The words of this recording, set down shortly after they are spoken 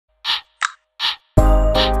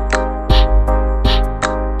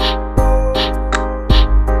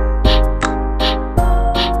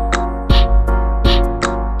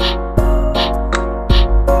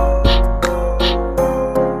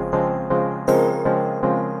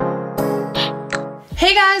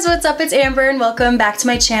guys, what's up? It's Amber and welcome back to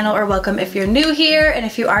my channel, or welcome if you're new here, and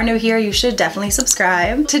if you are new here you should definitely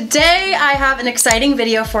subscribe. Today I have an exciting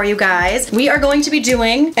video for you guys. We are going to be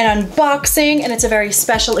doing an unboxing, and it's a very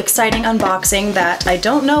special, exciting unboxing that I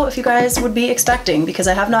don't know if you guys would be expecting because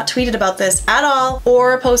I have not tweeted about this at all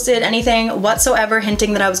or posted anything whatsoever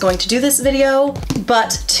hinting that I was going to do this video.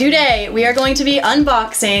 But today we are going to be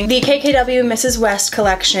unboxing the KKW Mrs. West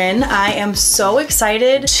collection. I am so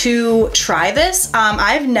excited to try this.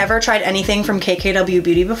 I've never tried anything from KKW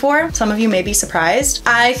Beauty before. Some of you may be surprised.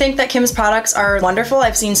 I think that Kim's products are wonderful.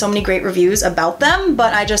 I've seen so many great reviews about them,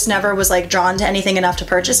 but I just never was like drawn to anything enough to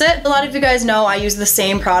purchase it. A lot of you guys know I use the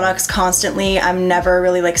same products constantly. I'm never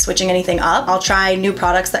really like switching anything up. I'll try new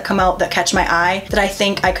products that come out that catch my eye that I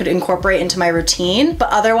think I could incorporate into my routine, but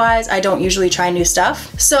otherwise I don't usually try new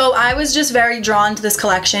stuff. So I was just very drawn to this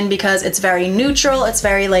collection because it's very neutral. It's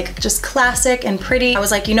very like just classic and pretty. I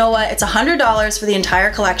was like, you know what? It's $100 for the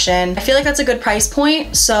entire collection. I feel like that's a good price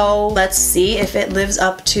point, so let's see if it lives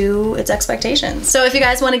up to its expectations. So if you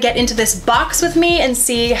guys want to get into this box with me and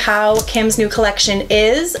see how Kim's new collection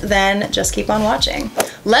is, then just keep on watching.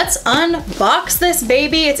 Let's unbox this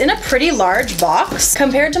baby. It's in a pretty large box.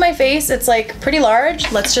 Compared to my face, it's like pretty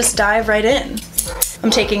large. Let's just dive right in.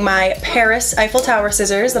 I'm taking my Paris Eiffel Tower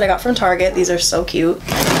scissors that I got from Target. These are so cute.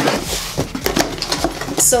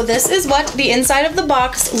 So this is what the inside of the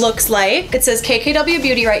box looks like. It says KKW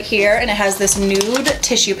Beauty right here, and it has this nude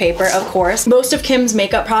tissue paper, of course. Most of Kim's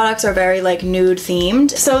makeup products are very like nude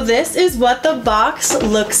themed. So this is what the box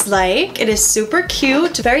looks like. It is super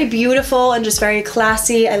cute, very beautiful, and just very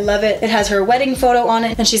classy. I love it. It has her wedding photo on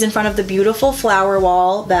it, and she's in front of the beautiful flower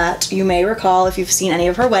wall that you may recall if you've seen any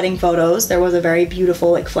of her wedding photos. There was a very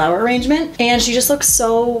beautiful like flower arrangement, and she just looks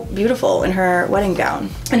so beautiful in her wedding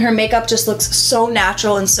gown. And her makeup just looks so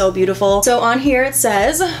natural and so beautiful. So on here it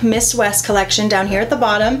says Miss West collection down here at the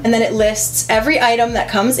bottom, and then it lists every item that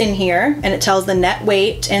comes in here, and it tells the net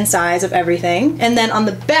weight and size of everything. And then on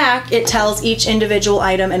the back it tells each individual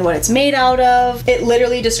item and what it's made out of. It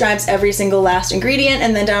literally describes every single last ingredient,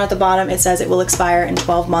 and then down at the bottom it says it will expire in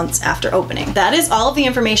 12 months after opening. That is all of the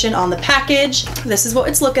information on the package. This is what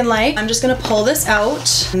it's looking like. I'm just gonna pull this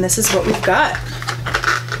out, and this is what we've got.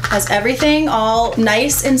 Has everything all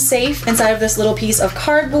nice and safe inside of this little piece of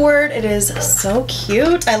cardboard. It is so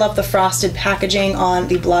cute. I love the frosted packaging on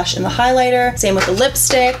the blush and the highlighter. Same with the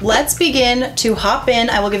lipstick. Let's begin to hop in.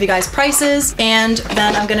 I will give you guys prices, and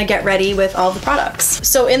then I'm gonna get ready with all the products.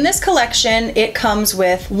 So in this collection, it comes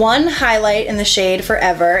with one highlight in the shade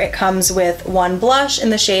Forever. It comes with one blush in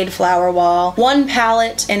the shade Flower Wall, one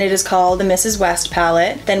palette, and it is called the Mrs. West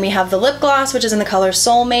palette. Then we have the lip gloss, which is in the color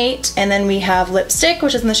Soulmate, and then we have lipstick,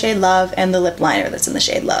 which is in the shade Love, and the lip liner that's in the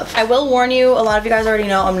shade Love. I will warn you, a lot of you guys already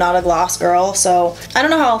know I'm not a gloss girl, so I don't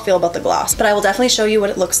know how I'll feel about the gloss, but I will definitely show you what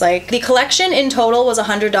it looks like. The collection in total was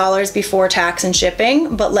 $100 before tax and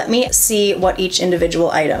shipping, but let me see what each individual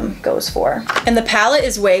item goes for. And the palette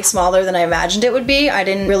is way smaller than I imagined it would be. I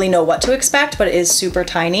didn't really know what to expect, but it is super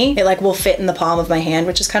tiny. It like will fit in the palm of my hand,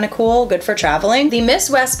 which is kind of cool, good for traveling. The Miss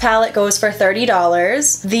West palette goes for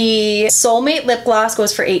 $30. The Soulmate lip gloss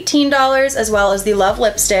goes for $18, as well as the Love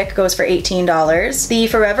lipstick goes for $18. The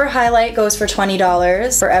Forever highlight goes for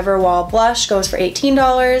 $20. Forever Wall blush goes for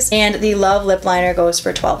 $18, and the Love lip liner goes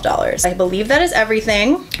for $12. I believe that is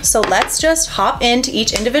everything. So let's just hop into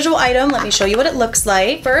each individual item. Let me show you what it looks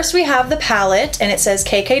like. First we have the palette, and it says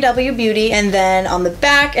KKW Beauty, and then on the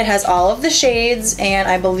back it has all of the shades, and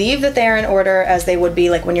I believe that they're in order as they would be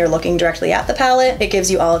like when you're looking directly at the palette. It gives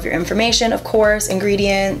you all of your information, of course,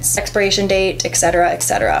 ingredients, expiration date, etc.,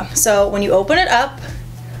 etc. So when you open it up,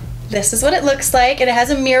 this is what it looks like. And it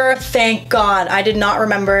has a mirror. Thank God. I did not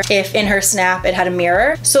remember if in her snap it had a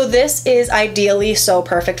mirror. So this is ideally so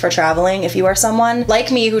perfect for traveling. If you are someone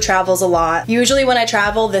like me who travels a lot, usually when I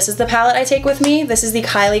travel, this is the palette I take with me. This is the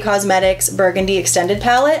Kylie Cosmetics Burgundy Extended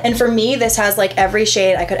Palette. And for me, this has like every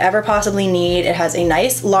shade I could ever possibly need. It has a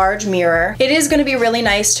nice large mirror. It is going to be really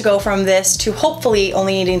nice to go from this to hopefully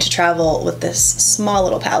only needing to travel with this small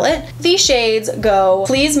little palette. These shades go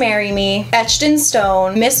Please Marry Me, Etched in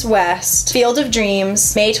Stone, Miss West, Field of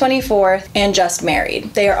Dreams, May 24th, and Just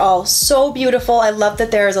Married. They are all so beautiful. I love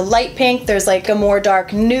that there is a light pink, there's like a more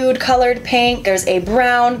dark nude colored pink, there's a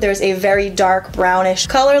brown, there's a very dark brownish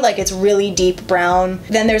color, like it's really deep brown.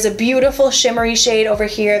 Then there's a beautiful shimmery shade over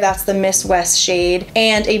here, that's the Miss West shade,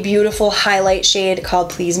 and a beautiful highlight shade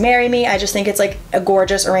called Please Marry Me. I just think it's like a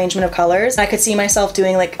gorgeous arrangement of colors. I could see myself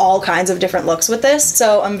doing like all kinds of different looks with this.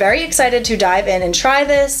 So I'm very excited to dive in and try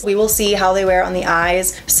this. We will see how they wear on the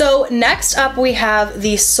eyes. So So next up we have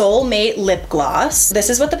the Soulmate lip gloss. This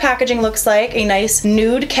is what the packaging looks like, a nice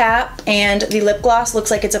nude cap, and the lip gloss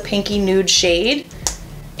looks like it's a pinky nude shade.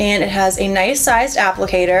 And it has a nice sized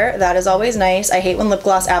applicator. That is always nice. I hate when lip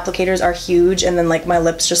gloss applicators are huge and then like my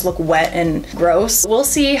lips just look wet and gross. We'll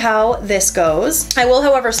see how this goes. I will,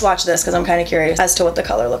 however, swatch this because I'm kind of curious as to what the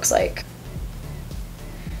color looks like.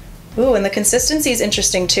 Ooh, and the consistency is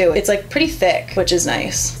interesting too. It's like pretty thick, which is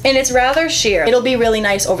nice. And it's rather sheer. It'll be really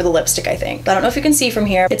nice over the lipstick, I think. But I don't know if you can see from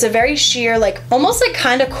here. It's a very sheer, like almost like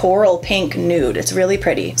kind of coral pink nude. It's really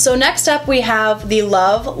pretty. So next up we have the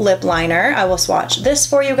Love lip liner. I will swatch this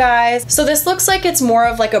for you guys. So this looks like it's more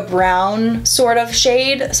of like a brown sort of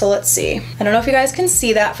shade. So let's see. I don't know if you guys can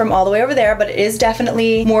see that from all the way over there, but it is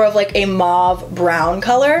definitely more of like a mauve brown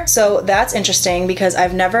color. So that's interesting because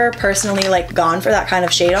I've never personally like gone for that kind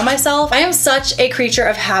of shade on myself. I am such a creature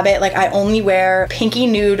of habit. Like I only wear pinky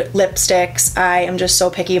nude lipsticks. I am just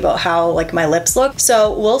so picky about how like my lips look.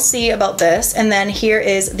 So we'll see about this. And then here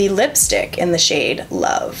is the lipstick in the shade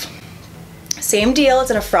Love. Same deal,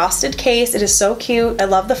 it's in a frosted case. It is so cute. I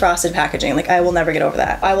love the frosted packaging. Like I will never get over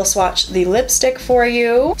that. I will swatch the lipstick for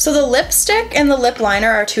you. So the lipstick and the lip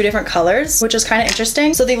liner are two different colors, which is kind of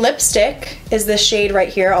interesting. So the lipstick is this shade right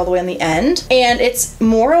here all the way on the end. And it's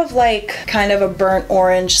more of like kind of a burnt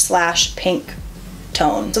orange / pink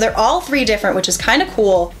tone. So they're all three different, which is kind of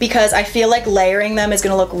cool because I feel like layering them is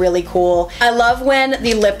gonna look really cool. I love when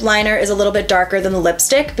the lip liner is a little bit darker than the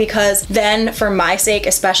lipstick because then for my sake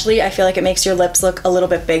especially, I feel like it makes your lips look a little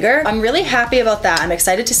bit bigger. I'm really happy about that. I'm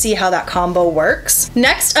excited to see how that combo works.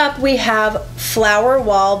 Next up we have Flower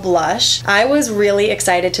Wall blush. I was really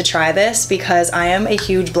excited to try this because I am a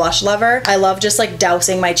huge blush lover. I love just like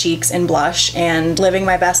dousing my cheeks in blush and living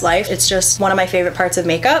my best life. It's just one of my favorite parts of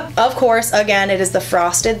makeup. Of course, again, it is the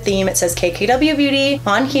frosted theme. It says KKW Beauty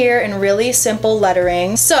on here in really simple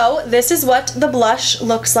lettering. So this is what the blush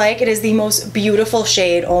looks like. It is the most beautiful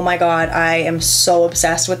shade. Oh my god, I am so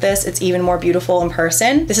obsessed with this. It's even more beautiful in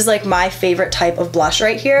person. This is like my favorite type of blush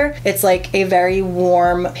right here. It's like a very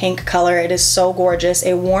warm pink color. It is so gorgeous.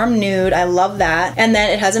 A warm nude. I love that. And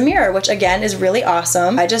then it has a mirror, which again is really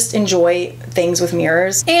awesome. I just enjoy things with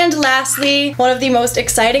mirrors. And lastly, one of the most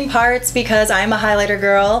exciting parts, because I'm a highlighter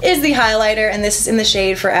girl, is the highlighter, and this is in the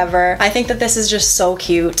shade Forever. I think that this is just so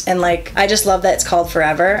cute, and like I just love that it's called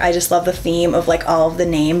Forever. I just love the theme of like all of the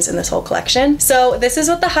names in this whole collection. So this is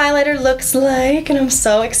what the highlighter looks like, and I'm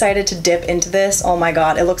so excited to dip into this. Oh my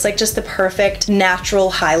god, it looks like just the perfect natural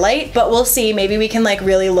highlight, but we'll see. Maybe we can like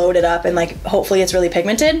really load it up and like hopefully it's really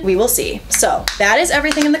pigmented. We will see. So that is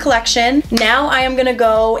everything in the collection. Now I am gonna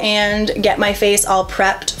go and get my face all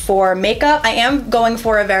prepped for makeup. I am going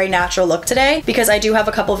for a very natural look today because I do have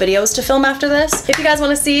a couple videos to film after this. If you guys want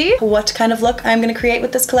to see what kind of look I'm going to create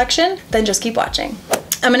with this collection, then just keep watching.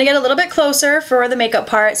 I'm gonna get a little bit closer for the makeup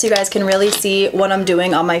part so you guys can really see what I'm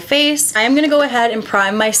doing on my face. I am gonna go ahead and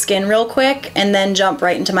prime my skin real quick and then jump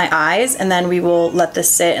right into my eyes, and then we will let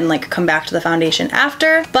this sit and like come back to the foundation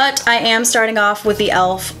after. But I am starting off with the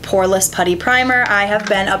e.l.f. Poreless Putty Primer. I have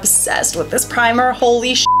been obsessed with this primer,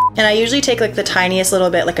 holy sh**. And I usually take like the tiniest little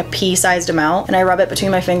bit, like a pea-sized amount, and I rub it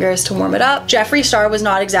between my fingers to warm it up. Jeffree Star was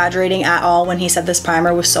not exaggerating at all when he said this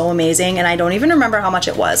primer was so amazing, and I don't even remember how much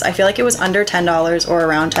it was. I feel like it was under $10 or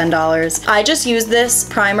around $10. I just used this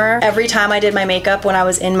primer every time I did my makeup when I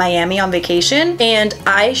was in Miami on vacation, and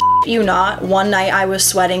I you not, one night I was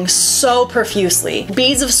sweating so profusely.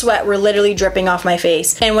 Beads of sweat were literally dripping off my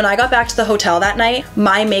face, and when I got back to the hotel that night,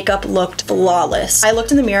 my makeup looked flawless. I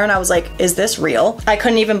looked in the mirror and I was like, is this real? I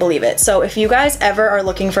couldn't even believe it. So if you guys ever are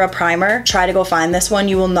looking for a primer, try to go find this one.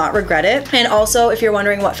 You will not regret it. And also, if you're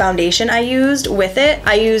wondering what foundation I used with it,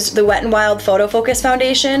 I used the Wet n Wild Photo Focus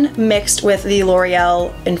foundation mixed with the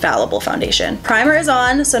L'Oreal Infallible foundation. Primer is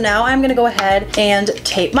on, so now I'm gonna go ahead and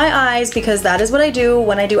tape my eyes because that is what I do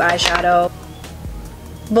when I do eyeshadow.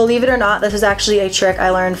 Believe it or not, this is actually a trick I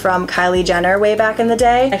learned from Kylie Jenner way back in the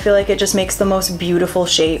day. I feel like it just makes the most beautiful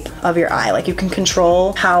shape of your eye. Like you can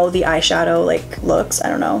control how the eyeshadow like looks. I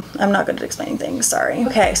don't know. I'm not good at explaining things, sorry.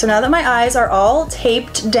 Okay, so now that my eyes are all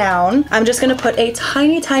taped down, I'm just gonna put a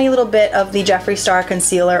tiny, tiny little bit of the Jeffree Star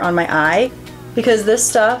concealer on my eye because this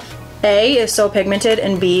stuff, A, is so pigmented,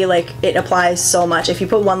 and B, like it applies so much. If you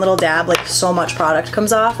put one little dab, like so much product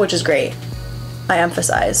comes off, which is great. I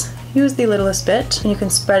emphasize. Use the littlest bit and you can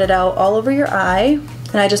spread it out all over your eye.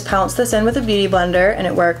 And I just pounce this in with a beauty blender and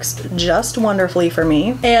it works just wonderfully for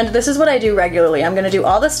me. And this is what I do regularly. I'm gonna do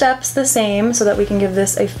all the steps the same so that we can give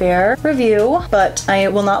this a fair review, but I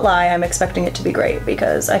will not lie, I'm expecting it to be great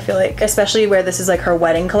because I feel like, especially where this is like her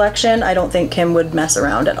wedding collection, I don't think Kim would mess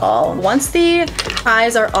around at all. Once the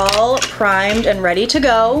eyes are all primed and ready to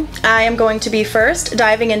go, I am going to be first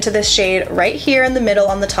diving into this shade right here in the middle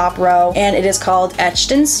on the top row, and it is called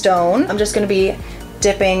Etched in Stone. I'm just gonna be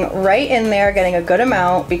dipping right in there, getting a good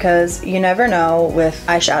amount because you never know with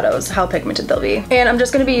eyeshadows how pigmented they'll be. And I'm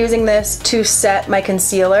just gonna be using this to set my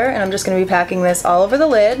concealer, and I'm just gonna be packing this all over the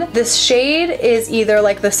lid. This shade is either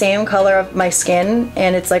like the same color of my skin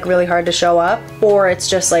and it's like really hard to show up, or it's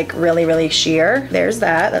just like really, really sheer. There's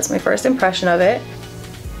that, that's my first impression of it.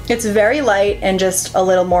 It's very light and just a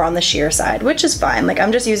little more on the sheer side, which is fine. Like,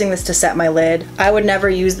 I'm just using this to set my lid. I would never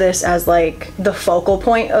use this as like the focal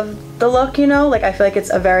point of the look, you know? Like, I feel like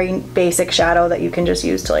it's a very basic shadow that you can just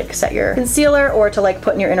use to like set your concealer or to like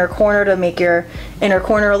put in your inner corner to make your inner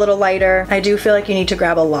corner a little lighter. I do feel like you need to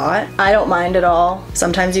grab a lot. I don't mind at all.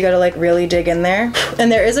 Sometimes you gotta like really dig in there.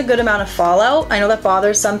 And there is a good amount of fallout. I know that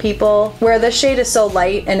bothers some people. Where this shade is so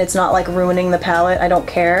light and it's not like ruining the palette, I don't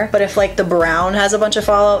care. But if like the brown has a bunch of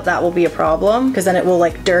fallout, that will be a problem because then it will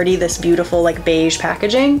like dirty this beautiful like beige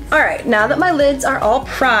packaging. All right, now that my lids are all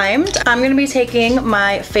primed, I'm gonna be taking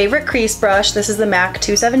my favorite crease brush. This is the MAC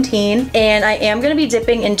 217, and I am gonna be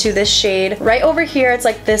dipping into this shade right over here. It's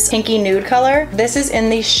like this pinky nude color. This is in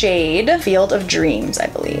the shade Field of Dreams, I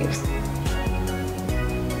believe.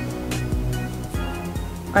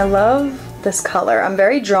 I love this color. I'm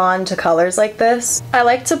very drawn to colors like this. I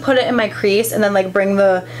like to put it in my crease and then like bring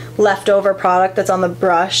the leftover product that's on the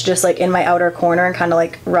brush just like in my outer corner and kind of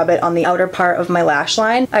like rub it on the outer part of my lash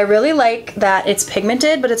line. I really like that it's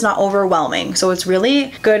pigmented, but it's not overwhelming. So it's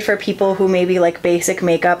really good for people who maybe like basic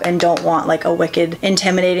makeup and don't want like a wicked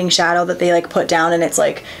intimidating shadow that they like put down and it's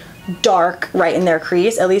like dark right in their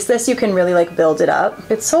crease. At least this you can really like build it up.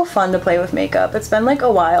 It's so fun to play with makeup. It's been like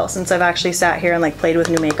a while since I've actually sat here and like played with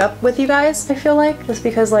new makeup with you guys, I feel like, just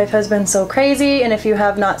because life has been so crazy. And if you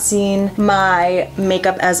have not seen my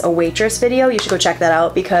makeup as a waitress video, you should go check that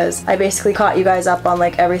out because I basically caught you guys up on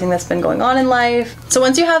like everything that's been going on in life. So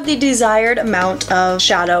once you have the desired amount of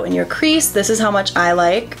shadow in your crease, this is how much I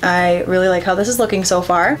like. I really like how this is looking so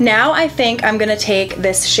far. Now I think I'm gonna take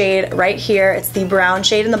this shade right here. It's the brown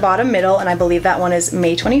shade in the bottom middle, and I believe that one is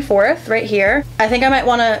May 24th right here. I think I might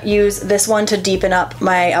want to use this one to deepen up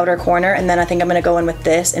my outer corner, and then I think I'm going to go in with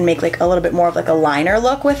this and make like a little bit more of like a liner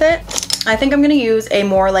look with it. I think I'm going to use a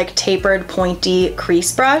more like tapered pointy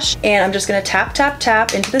crease brush, and I'm just going to tap tap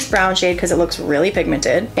tap into this brown shade because it looks really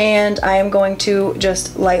pigmented, and I am going to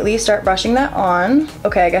just lightly start brushing that on.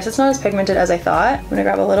 Okay, I guess it's not as pigmented as I thought. I'm going to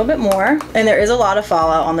grab a little bit more, and there is a lot of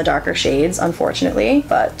fallout on the darker shades unfortunately,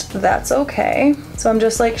 but that's okay. So I'm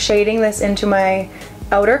just like shading this into my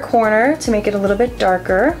outer corner to make it a little bit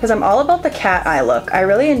darker because I'm all about the cat eye look. I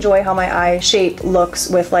really enjoy how my eye shape looks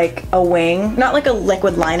with like a wing, not like a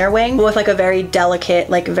liquid liner wing, but with like a very delicate,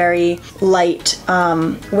 like very light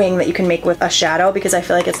wing that you can make with a shadow because I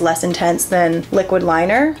feel like it's less intense than liquid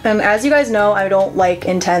liner. And as you guys know, I don't like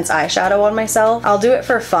intense eyeshadow on myself. I'll do it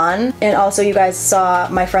for fun. And also you guys saw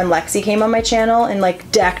my friend Lexi came on my channel and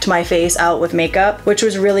like decked my face out with makeup, which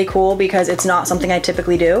was really cool because it's not something I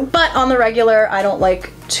typically do. But on the regular, I don't like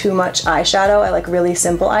too much eyeshadow. I like really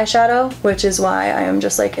simple eyeshadow, which is why I am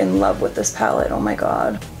just like in love with this palette. Oh my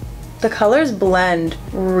god. The colors blend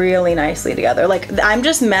really nicely together. Like, I'm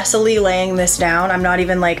just messily laying this down. I'm not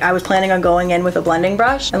even like, I was planning on going in with a blending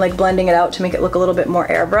brush and like blending it out to make it look a little bit more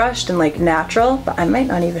airbrushed and like natural, but I might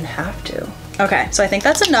not even have to. Okay, so I think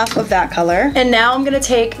that's enough of that color. And now I'm gonna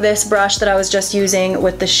take this brush that I was just using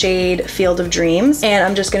with the shade Field of Dreams, and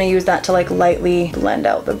I'm just gonna use that to like lightly blend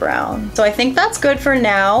out the brown. So I think that's good for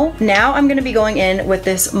now. Now I'm gonna be going in with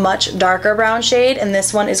this much darker brown shade, and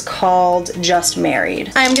this one is called Just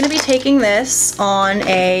Married. I'm gonna be taking this on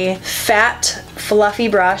a fat, fluffy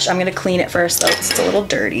brush. I'm gonna clean it first though, it's a little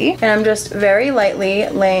dirty. And I'm just very lightly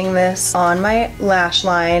laying this on my lash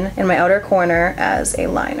line in my outer corner as a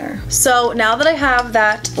liner. So now that I have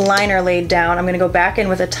that liner laid down, I'm gonna go back in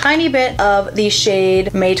with a tiny bit of the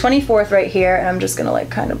shade May 24th right here, and I'm just gonna like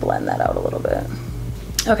kind of blend that out a little bit.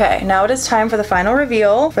 Okay, now it is time for the final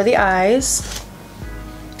reveal for the eyes.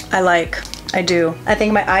 I do. I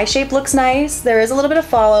think my eye shape looks nice. There is a little bit of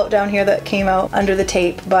fallout down here that came out under the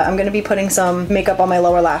tape, but I'm gonna be putting some makeup on my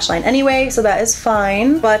lower lash line anyway, so that is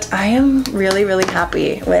fine. But I am really, really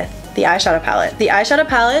happy with the eyeshadow palette. The eyeshadow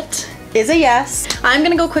palette is a yes. I'm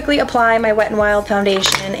gonna go quickly apply my Wet n Wild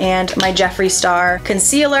foundation and my Jeffree Star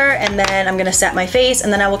concealer, and then I'm gonna set my face,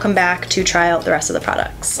 and then I will come back to try out the rest of the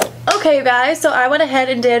products. Okay, you guys, so I went ahead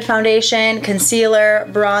and did foundation, concealer,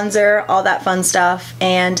 bronzer, all that fun stuff,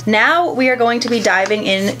 and now we are going to be diving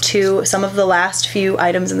into some of the last few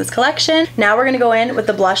items in this collection. Now we're gonna go in with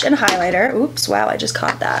the blush and highlighter. Oops, wow, I just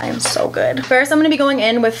caught that. I am so good. First, I'm gonna be going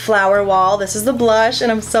in with Flower Wall. This is the blush,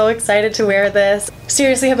 and I'm so excited to wear this.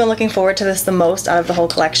 Seriously, have been looking forward to this the most out of the whole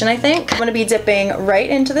collection, I think. I'm gonna be dipping right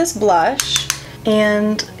into this blush,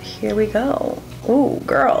 and here we go. Ooh,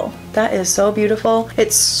 girl, that is so beautiful.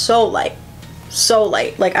 It's so light. So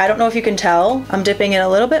light. Like, I don't know if you can tell. I'm dipping it a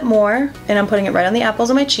little bit more, and I'm putting it right on the apples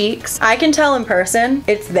of my cheeks. I can tell in person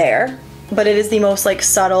it's there, but it is the most like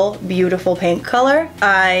subtle, beautiful pink color.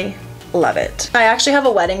 I love it. I actually have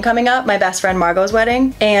a wedding coming up, my best friend Margot's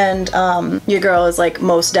wedding, and your girl is like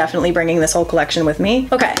most definitely bringing this whole collection with me.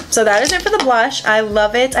 Okay, so that is it for the blush. I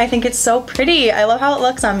love it. I think it's so pretty. I love how it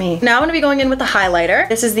looks on me. Now I'm gonna be going in with the highlighter.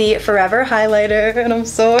 This is the Forever highlighter, and I'm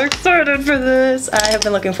so excited for this. I have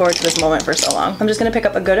been looking forward to this moment for so long. I'm just gonna pick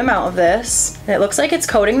up a good amount of this, and it looks like it's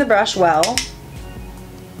coating the brush well.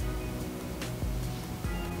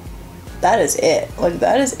 That is it. Like,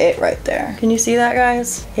 that is it right there. Can you see that,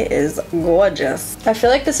 guys? It is gorgeous. I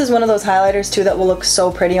feel like this is one of those highlighters too that will look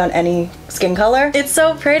so pretty on any skin color. It's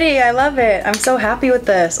so pretty. I love it. I'm so happy with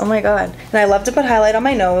this. Oh my god. And I love to put highlight on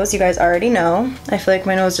my nose. You guys already know. I feel like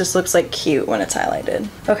my nose just looks like cute when it's highlighted.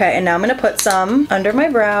 Okay, and now I'm gonna put some under my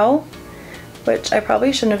brow, which I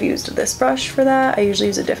probably shouldn't have used this brush for that. I usually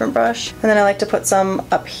use a different brush. And then I like to put some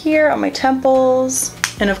up here on my temples,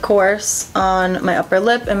 and of course on my upper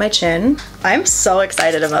lip and my chin. I'm so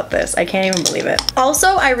excited about this. I can't even believe it. Also,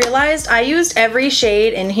 I realized I used every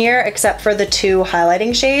shade in here except for the 2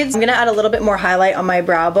 highlighting shades. I'm gonna add a little bit more highlight on my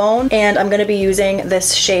brow bone, and I'm gonna be using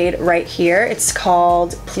this shade right here. It's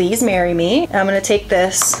called Please Marry Me. And I'm gonna take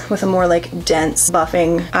this with a more like dense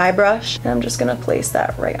buffing eye brush, and I'm just gonna place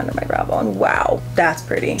that right under my brow bone. Wow, that's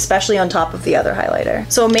pretty, especially on top of the other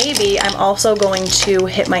highlighter. So maybe I'm also going to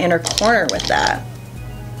hit my inner corner with that.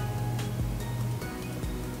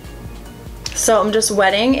 So I'm just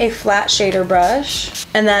wetting a flat shader brush,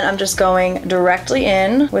 and then I'm just going directly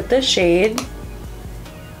in with this shade.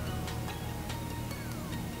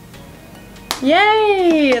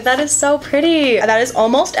 Yay! That is so pretty. That is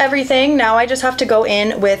almost everything. Now I just have to go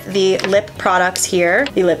in with the lip products here.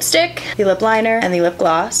 The lipstick, the lip liner, and the lip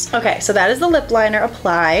gloss. Okay, so that is the lip liner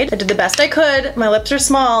applied. I did the best I could. My lips are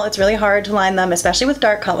small. It's really hard to line them, especially with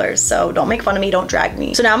dark colors. So don't make fun of me, don't drag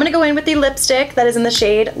me. So now I'm gonna go in with the lipstick that is in the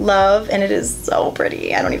shade Love, and it is so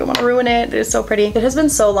pretty. I don't even want to ruin it. It is so pretty. It has been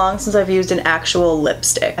so long since I've used an actual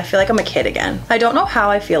lipstick. I feel like I'm a kid again. I don't know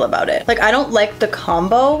how I feel about it. Like, I don't like the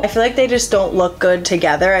combo. I feel like they just don't look good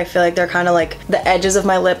together. I feel like they're kind of like, the edges of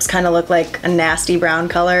my lips kind of look like a nasty brown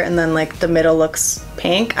color, and then like the middle looks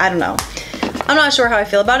pink. I don't know. I'm not sure how I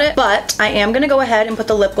feel about it, but I am gonna go ahead and put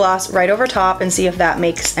the lip gloss right over top and see if that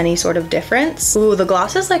makes any sort of difference. Ooh, the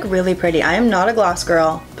gloss is like really pretty. I am not a gloss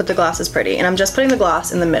girl, but the gloss is pretty, and I'm just putting the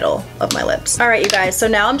gloss in the middle of my lips. All right, you guys, so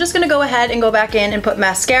now I'm just gonna go ahead and go back in and put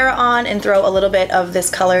mascara on and throw a little bit of this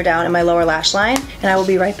color down in my lower lash line, and I will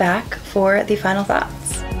be right back for the final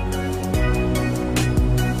thoughts.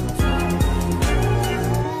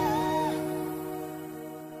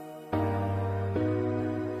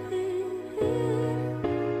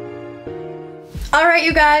 Alright,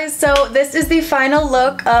 you guys, so this is the final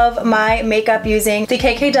look of my makeup using the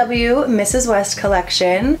KKW Mrs. West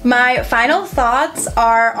collection. My final thoughts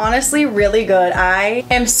are honestly really good. I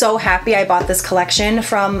am so happy I bought this collection.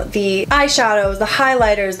 From the eyeshadows, the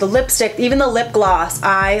highlighters, the lipstick, even the lip gloss.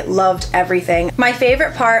 I loved everything. My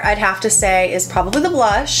favorite part, I'd have to say, is probably the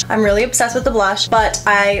blush. I'm really obsessed with the blush, but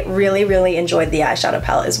I really enjoyed the eyeshadow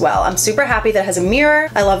palette as well. I'm super happy that it has a mirror.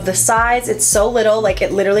 I love the size. It's so little, like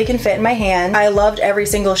it literally can fit in my hand. I loved every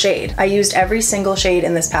single shade. I used every single shade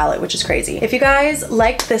in this palette, which is crazy. If you guys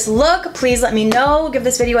liked this look, please let me know. Give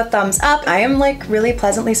this video a thumbs up. I am like really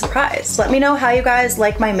pleasantly surprised. Let me know how you guys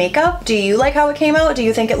like my makeup. Do you like how it came out? Do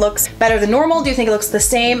you think it looks better than normal? Do you think it looks the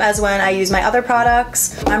same as when I use my other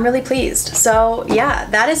products? I'm really pleased. So yeah,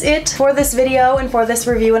 that is it for this video and for this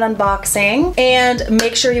review and unboxing. And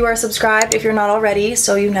make sure you are subscribed if you're not already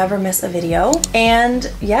so you never miss a video.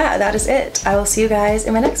 And yeah, that is it. I will see you guys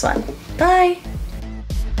in my next one. Bye!